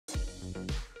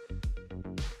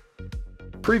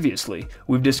Previously,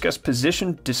 we've discussed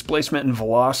position, displacement, and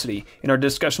velocity in our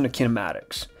discussion of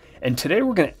kinematics. And today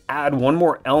we're going to add one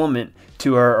more element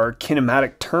to our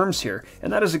kinematic terms here,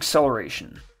 and that is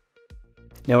acceleration.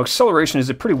 Now, acceleration is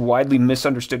a pretty widely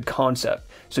misunderstood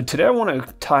concept, so today I want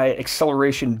to tie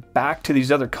acceleration back to these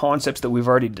other concepts that we've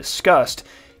already discussed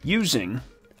using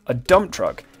a dump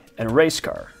truck and a race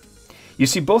car. You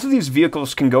see, both of these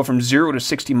vehicles can go from 0 to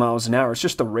 60 miles an hour. It's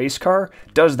just the race car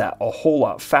does that a whole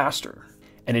lot faster.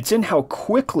 And it's in how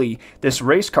quickly this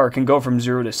race car can go from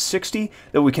 0 to 60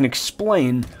 that we can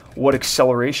explain what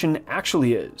acceleration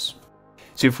actually is.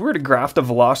 So if we were to graph the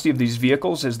velocity of these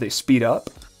vehicles as they speed up,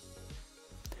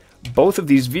 both of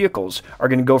these vehicles are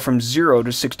going to go from 0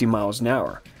 to 60 miles an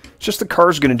hour. It's just the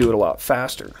car's going to do it a lot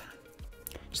faster.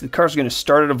 So the car's going to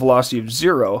start at a velocity of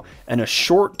 0 and a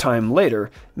short time later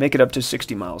make it up to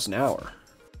 60 miles an hour.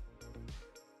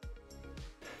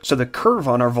 So the curve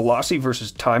on our velocity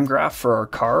versus time graph for our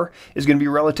car is going to be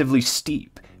relatively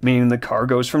steep, meaning the car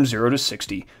goes from 0 to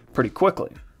 60 pretty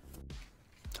quickly.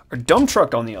 Our dump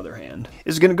truck, on the other hand,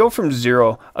 is going to go from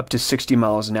 0 up to 60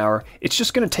 miles an hour. It's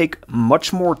just going to take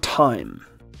much more time.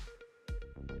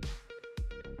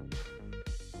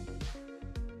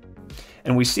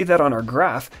 And we see that on our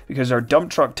graph because our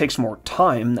dump truck takes more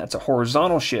time, that's a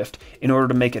horizontal shift, in order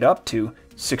to make it up to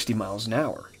 60 miles an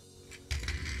hour.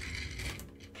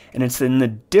 And it's in the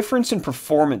difference in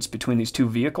performance between these two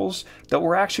vehicles that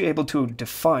we're actually able to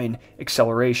define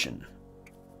acceleration.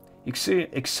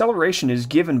 Acceleration is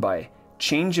given by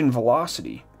change in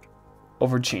velocity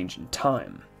over change in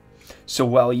time. So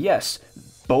while yes,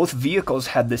 both vehicles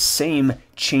had the same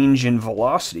change in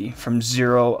velocity from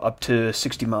 0 up to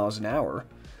 60 miles an hour,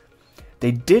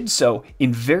 they did so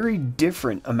in very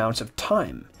different amounts of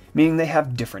time, meaning they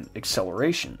have different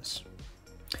accelerations.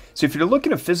 So if you're to look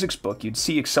in a physics book, you'd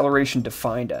see acceleration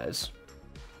defined as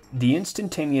the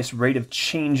instantaneous rate of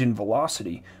change in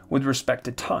velocity with respect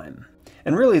to time.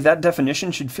 And really, that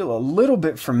definition should feel a little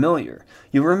bit familiar.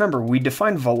 You'll remember we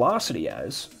defined velocity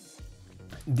as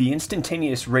the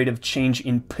instantaneous rate of change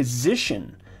in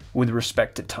position with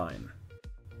respect to time.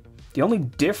 The only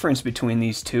difference between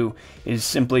these two is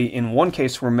simply in one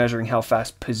case we're measuring how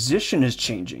fast position is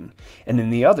changing, and in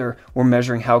the other we're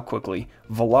measuring how quickly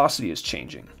velocity is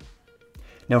changing.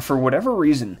 Now, for whatever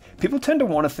reason, people tend to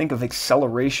want to think of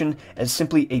acceleration as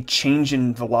simply a change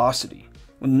in velocity,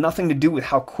 with nothing to do with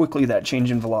how quickly that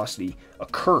change in velocity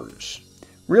occurs.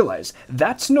 Realize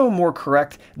that's no more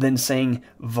correct than saying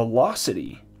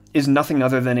velocity is nothing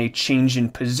other than a change in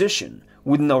position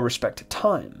with no respect to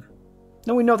time.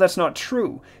 Now, we know that's not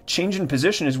true. Change in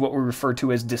position is what we refer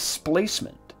to as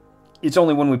displacement. It's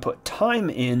only when we put time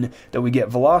in that we get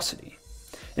velocity.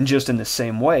 And just in the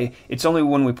same way, it's only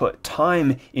when we put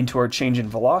time into our change in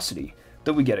velocity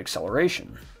that we get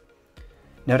acceleration.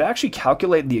 Now, to actually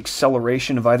calculate the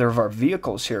acceleration of either of our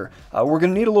vehicles here, we're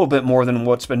going to need a little bit more than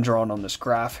what's been drawn on this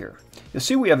graph here. You'll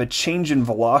see we have a change in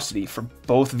velocity for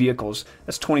both vehicles.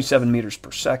 That's 27 meters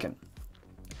per second.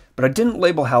 But I didn't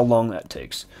label how long that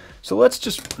takes. So let's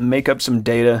just make up some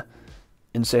data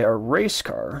and say our race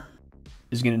car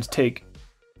is going to take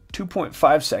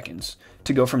 2.5 seconds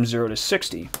to go from 0 to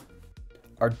 60.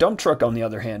 Our dump truck, on the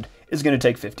other hand, is going to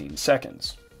take 15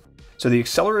 seconds. So the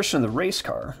acceleration of the race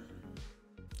car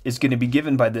is going to be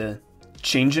given by the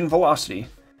change in velocity,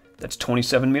 that's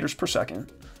 27 meters per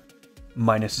second,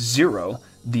 minus 0,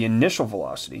 the initial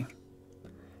velocity,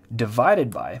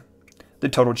 divided by the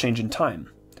total change in time,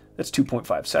 that's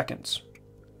 2.5 seconds,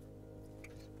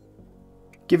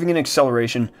 giving an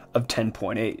acceleration of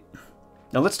 10.8.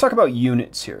 Now let's talk about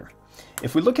units here.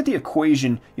 If we look at the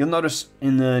equation, you'll notice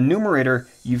in the numerator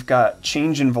you've got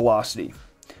change in velocity.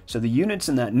 So the units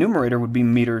in that numerator would be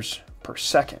meters per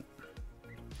second.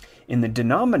 In the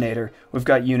denominator, we've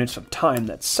got units of time,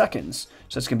 that's seconds.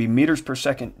 So that's going to be meters per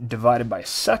second divided by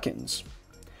seconds,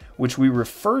 which we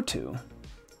refer to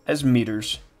as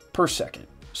meters per second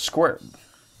squared.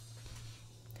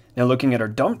 Now looking at our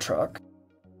dump truck,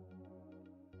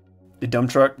 the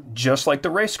dump truck, just like the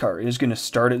race car, is going to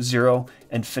start at 0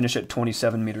 and finish at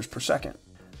 27 meters per second.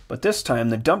 But this time,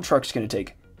 the dump truck's going to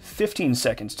take 15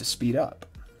 seconds to speed up,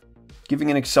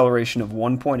 giving an acceleration of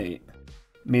 1.8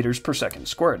 meters per second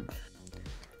squared.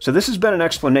 So this has been an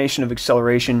explanation of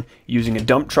acceleration using a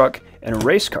dump truck and a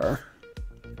race car.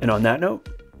 And on that note,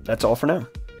 that's all for now.